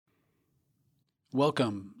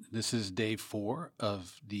Welcome. This is day 4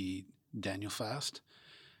 of the Daniel Fast.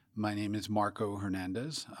 My name is Marco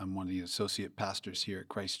Hernandez. I'm one of the associate pastors here at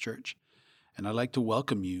Christ Church, and I'd like to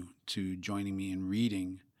welcome you to joining me in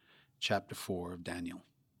reading chapter 4 of Daniel.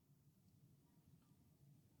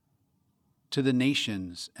 To the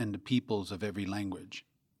nations and the peoples of every language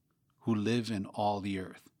who live in all the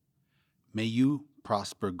earth, may you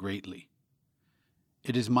prosper greatly.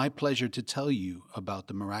 It is my pleasure to tell you about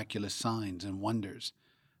the miraculous signs and wonders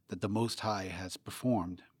that the Most High has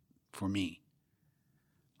performed for me.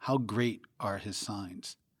 How great are his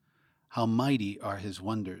signs! How mighty are his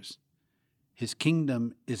wonders! His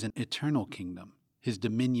kingdom is an eternal kingdom. His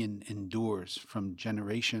dominion endures from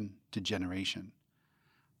generation to generation.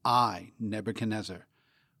 I, Nebuchadnezzar,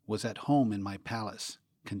 was at home in my palace,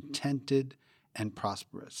 contented and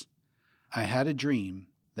prosperous. I had a dream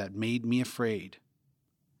that made me afraid.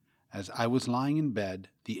 As I was lying in bed,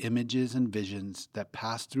 the images and visions that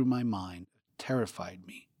passed through my mind terrified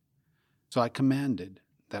me. So I commanded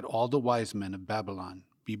that all the wise men of Babylon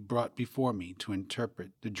be brought before me to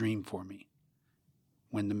interpret the dream for me.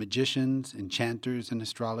 When the magicians, enchanters, and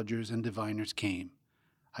astrologers and diviners came,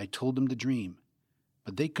 I told them the dream,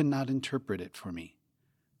 but they could not interpret it for me.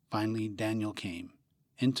 Finally, Daniel came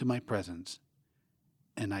into my presence,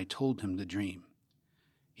 and I told him the dream.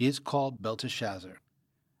 He is called Belteshazzar,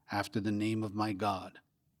 after the name of my God,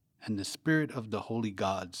 and the spirit of the holy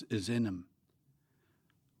gods is in him.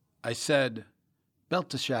 I said,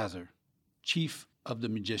 Belteshazzar, chief of the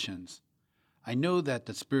magicians, I know that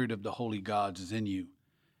the spirit of the holy gods is in you,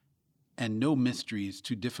 and no mystery is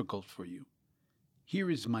too difficult for you.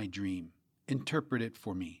 Here is my dream. Interpret it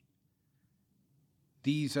for me.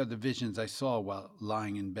 These are the visions I saw while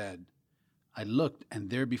lying in bed. I looked, and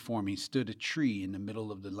there before me stood a tree in the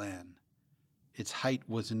middle of the land. Its height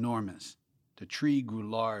was enormous. The tree grew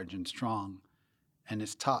large and strong, and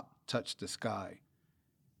its top touched the sky.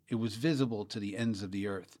 It was visible to the ends of the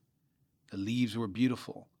earth. The leaves were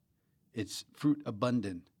beautiful, its fruit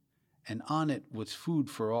abundant, and on it was food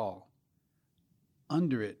for all.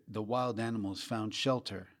 Under it, the wild animals found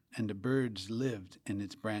shelter, and the birds lived in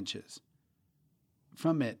its branches.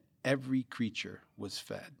 From it, every creature was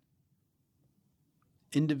fed.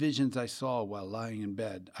 In the visions I saw while lying in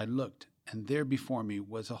bed, I looked, and there before me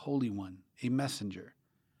was a holy one, a messenger,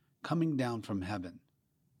 coming down from heaven.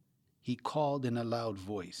 He called in a loud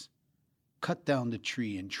voice, Cut down the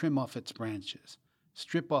tree and trim off its branches,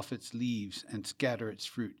 strip off its leaves and scatter its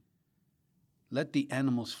fruit. Let the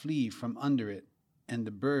animals flee from under it and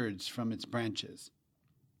the birds from its branches.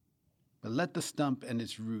 But let the stump and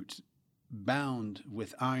its roots, bound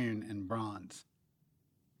with iron and bronze,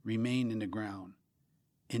 remain in the ground,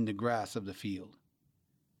 in the grass of the field.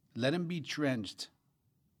 Let him be drenched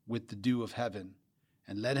with the dew of heaven,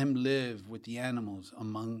 and let him live with the animals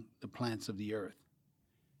among the plants of the earth.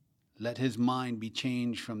 Let his mind be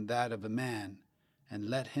changed from that of a man, and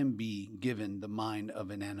let him be given the mind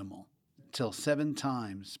of an animal, till 7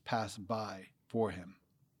 times pass by for him.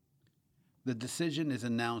 The decision is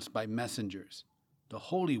announced by messengers. The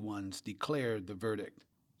holy ones declare the verdict,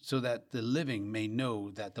 so that the living may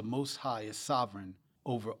know that the Most High is sovereign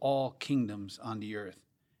over all kingdoms on the earth,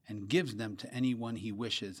 and gives them to anyone he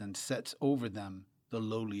wishes, and sets over them the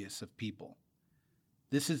lowliest of people.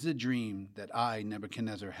 This is the dream that I,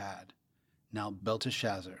 Nebuchadnezzar, had. Now,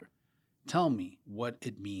 Belteshazzar, tell me what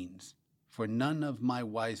it means, for none of my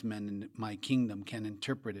wise men in my kingdom can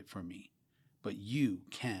interpret it for me, but you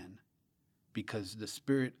can, because the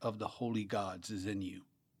spirit of the holy gods is in you.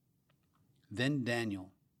 Then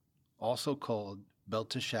Daniel, also called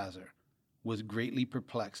Belteshazzar, was greatly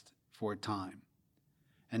perplexed for a time,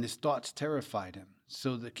 and his thoughts terrified him.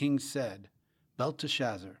 So the king said,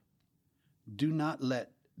 Belteshazzar, do not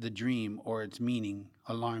let the dream or its meaning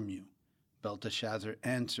alarm you. Belteshazzar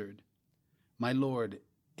answered, My lord,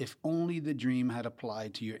 if only the dream had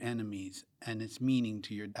applied to your enemies and its meaning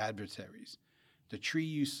to your adversaries. The tree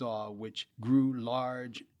you saw, which grew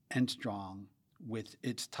large and strong, with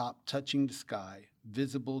its top touching the sky,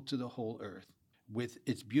 visible to the whole earth, with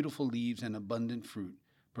its beautiful leaves and abundant fruit,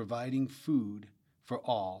 providing food for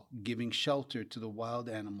all, giving shelter to the wild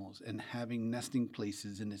animals, and having nesting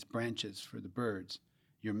places in its branches for the birds.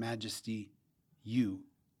 Your Majesty, you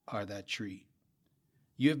are that tree.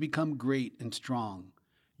 You have become great and strong.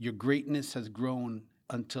 Your greatness has grown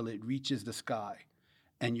until it reaches the sky,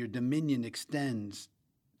 and your dominion extends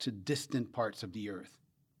to distant parts of the earth.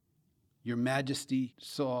 Your Majesty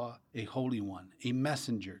saw a holy one, a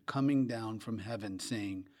messenger coming down from heaven,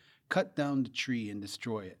 saying, Cut down the tree and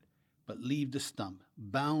destroy it, but leave the stump,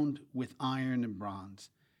 bound with iron and bronze,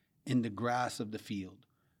 in the grass of the field.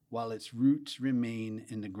 while its roots remain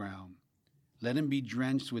in the ground. Let him be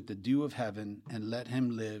drenched with the dew of heaven, and let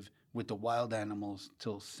him live with the wild animals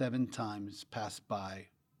till 7 times pass by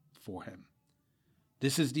for him.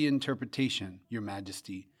 This is the interpretation, Your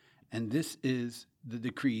Majesty, and this is the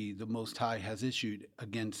decree the Most High has issued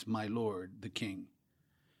against my lord, the king.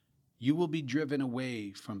 You will be driven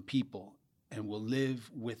away from people and will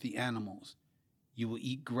live with the animals. You will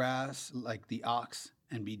eat grass like the ox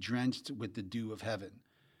and be drenched with the dew of heaven.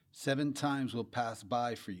 7 times will pass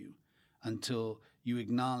by for you until you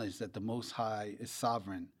acknowledge that the Most High is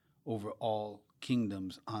sovereign over all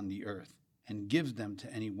kingdoms on the earth and gives them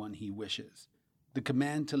to anyone he wishes. The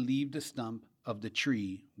command to leave the stump of the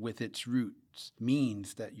tree with its roots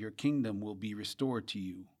means that your kingdom will be restored to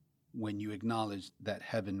you when you acknowledge that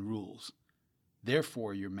heaven rules.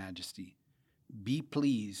 Therefore, Your Majesty, be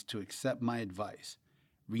pleased to accept my advice.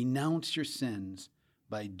 Renounce your sins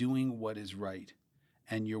by doing what is right,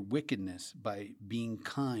 and your wickedness by being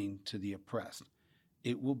kind to the oppressed.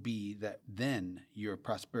 It will be that then your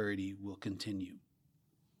prosperity will continue.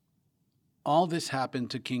 All this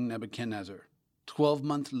happened to King Nebuchadnezzar. 12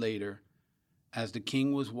 months later, as the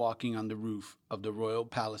king was walking on the roof of the royal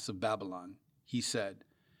palace of Babylon, he said,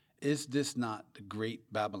 "Is this not the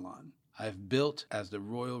great Babylon I have built as the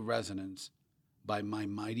royal residence by my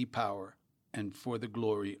mighty power and for the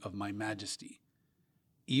glory of my majesty?"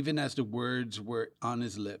 Even as the words were on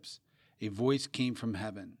his lips, a voice came from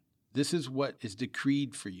heaven. "This is what is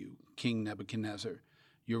decreed for you, King Nebuchadnezzar.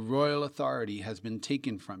 Your royal authority has been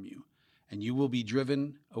taken from you, and you will be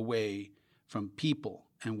driven away from people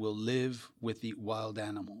and will live with the wild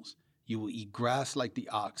animals. You will eat grass like the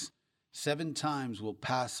ox. 7 times will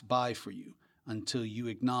pass by for you until you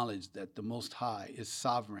acknowledge that the Most High is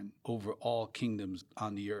sovereign over all kingdoms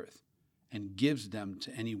on the earth and gives them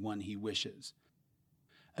to anyone he wishes."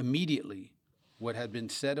 Immediately, what had been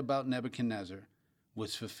said about Nebuchadnezzar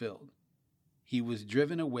was fulfilled. He was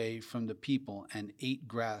driven away from the people and ate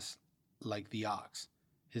grass like the ox.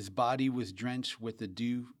 His body was drenched with the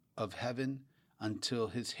dew of heaven until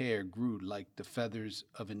his hair grew like the feathers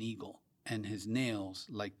of an eagle and his nails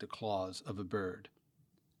like the claws of a bird.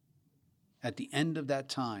 At the end of that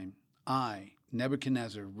time, I,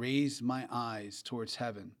 Nebuchadnezzar, raised my eyes towards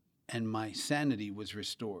heaven, and my sanity was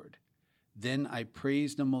restored. Then I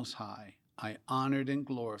praised the Most High. I honored and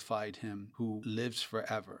glorified him who lives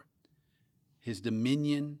forever. His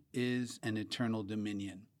dominion is an eternal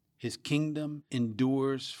dominion. His kingdom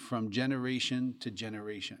endures from generation to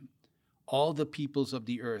generation. All the peoples of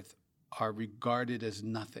the earth are regarded as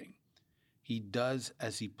nothing. He does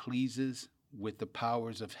as he pleases with the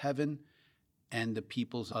powers of heaven and the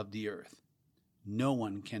peoples of the earth. No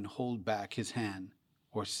one can hold back his hand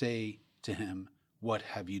or say to him, "What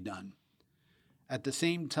have you done?" At the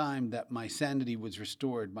same time that my sanity was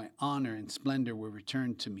restored, my honor and splendor were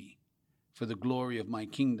returned to me for the glory of my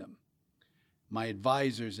kingdom. My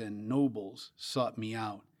advisors and nobles sought me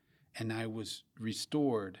out, and I was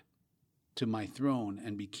restored to my throne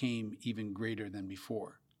and became even greater than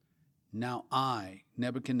before. Now I,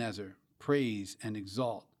 Nebuchadnezzar, praise and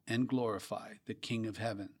exalt and glorify the King of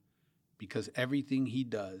heaven, because everything he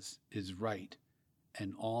does is right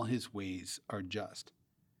and all his ways are just.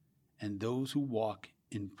 And those who walk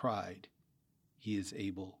in pride, he is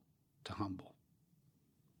able to humble.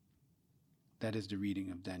 That is the reading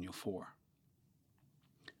of Daniel 4.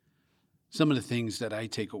 Some of the things that I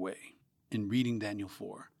take away in reading Daniel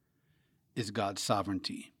 4 is God's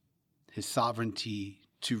sovereignty, his sovereignty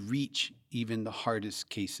to reach even the hardest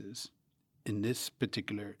cases. In this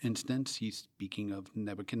particular instance, he's speaking of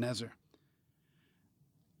Nebuchadnezzar.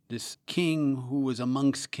 This king who was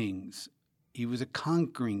amongst kings, he was a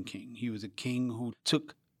conquering king. He was a king who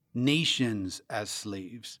took nations as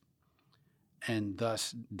slaves. And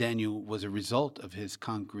thus, Daniel was a result of his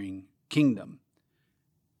conquering kingdom.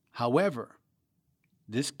 However,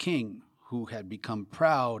 this king, who had become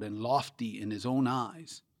proud and lofty in his own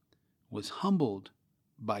eyes, was humbled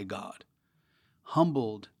by God,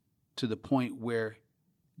 humbled to the point where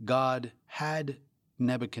God had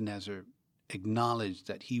Nebuchadnezzar acknowledge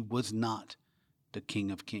that he was not the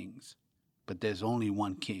King of Kings, but there's only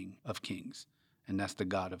one King of Kings, and that's the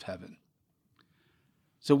God of heaven.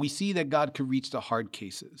 So we see that God could reach the hard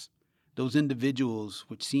cases, those individuals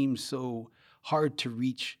which seem so hard to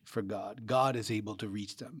reach for God. God is able to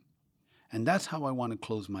reach them. And that's how I want to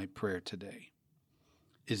close my prayer today,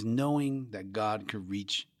 is knowing that God could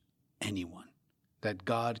reach anyone, that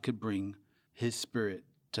God could bring his spirit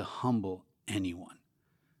to humble anyone.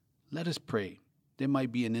 Let us pray. There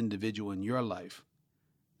might be an individual in your life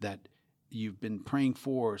that you've been praying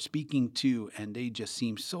for or speaking to, and they just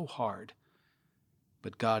seem so hard.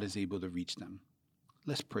 but God is able to reach them.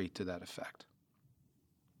 Let's pray to that effect.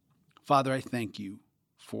 Father, I thank you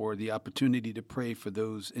for the opportunity to pray for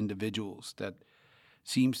those individuals that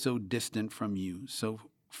seem so distant from you, so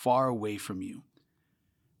far away from you.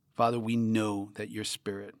 Father, we know that your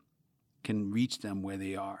Spirit can reach them where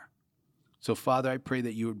they are. So, Father, I pray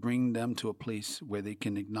that you would bring them to a place where they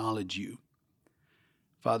can acknowledge you.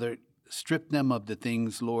 Father, strip them of the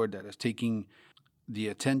things, Lord, that is taking the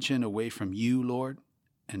attention away from you, Lord.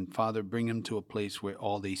 And, Father, bring them to a place where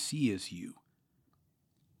all they see is you,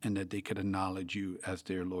 and that they could acknowledge you as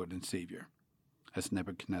their Lord and Savior, as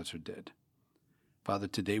Nebuchadnezzar did. Father,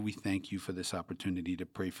 today we thank you for this opportunity to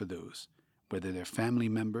pray for those, whether they're family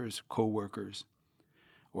members, co-workers,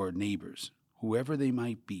 or neighbors, whoever they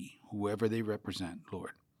might be, whoever they represent,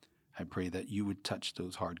 Lord. I pray that you would touch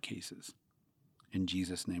those hard cases. In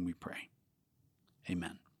Jesus' name we pray.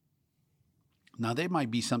 Amen. Now, there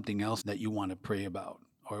might be something else that you want to pray about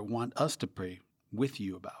or want us to pray with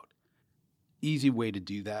you about. Easy way to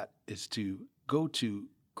do that is to go to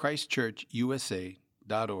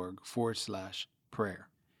christchurchusa.org/prayer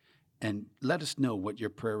and let us know what your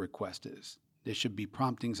prayer request is. There should be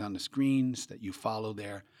promptings on the screens that you follow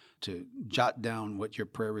there to jot down what your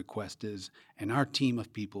prayer request is, and our team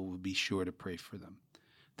of people will be sure to pray for them.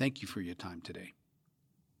 Thank you for your time today.